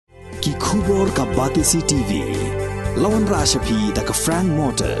Kubor ka Batisi TV, Lawan Rashapi da ka Frank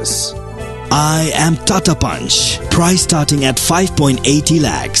Motors. I am Tata Punch, price starting at 5.80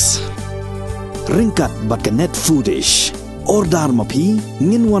 lakhs. Ringkat bat ka net foodish, ordar mapi,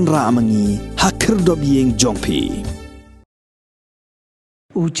 nginwan ra amangi, hakir dobyeng jongpi.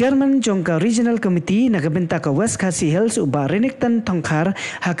 Chairman Jongka Regional Committee nagabenta ka West Khasi Hills uba Renektan Tongkhar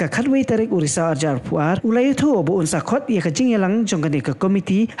haka Khadway Tarik Risaw Arjar Puar ulayutu obo unsa khot ya ka Jingïalang Jongka ka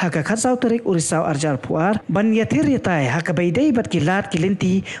committee haka Khatsaw Tarik Risaw Arjar Puar ban yatir yatai haka baydai bat kilat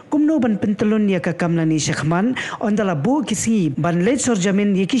kilinti kumno ban pentelun ya ka kamlani Shekhman ondala bu kisingi ban late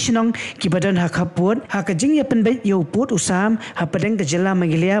sorjamin yakishnong kibadan haka put haka Jingïa penbait yo put usam hapadeng ka jela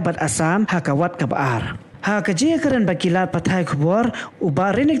Mangilia bat Assam haka wat ka baar. Haka jia keren bakilat patai kubor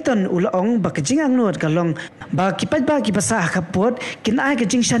uba renekton ulaong bakajing angnut kalong bakipat baki basa hakapot kin ai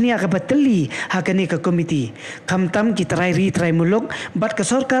kajing shania ka bateli haka ni ka komiti kamtam ki trai muluk bat ka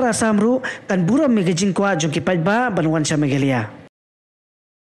sarkar Assam ru kan buram megajing kwa jong kipat ba banwan sa Megalia.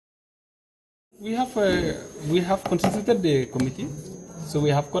 We have constituted the committee, so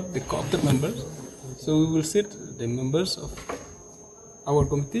we have got the co-opted members, so we will sit the members of our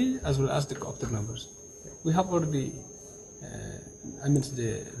committee as well as the co-opted members. We have already,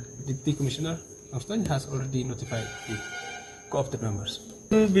 the Deputy Commissioner of Shong has already notified the co-opted members.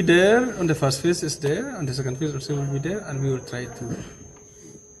 We will be there on the first phase is there, on the second phase also will be there, and we will try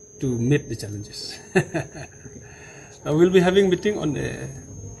to meet the challenges. We will be having meeting on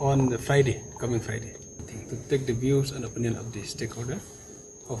the Friday, coming Friday, to take the views and opinion of the stakeholder,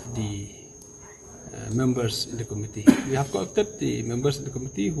 of the members in the committee. We have co-opted the members in the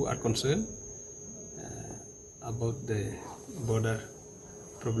committee who are concerned about the border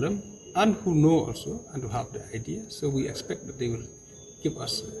problem and who know also and who have the idea, so we expect that they will give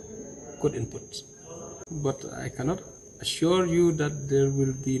us good inputs. But I cannot assure you that there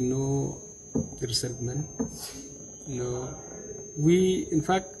will be no resentment. No, in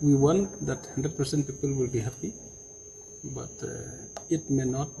fact we want that 100% people will be happy, but it may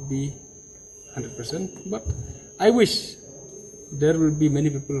not be 100%, but I wish there will be many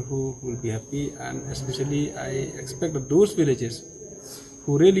people who will be happy, and especially I expect that those villages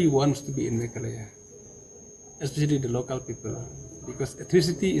who really wants to be in Meghalaya, especially the local people, because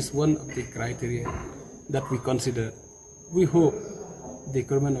ethnicity is one of the criteria that we consider. We hope the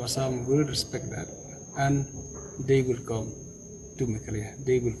government of Assam will respect that and they will come to Meghalaya.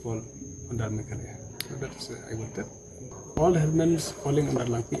 They will fall under Meghalaya. So that's I wanted. All the herdsmen falling under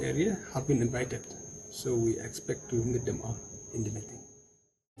Langpi area have been invited, so we expect to meet them all in the meeting.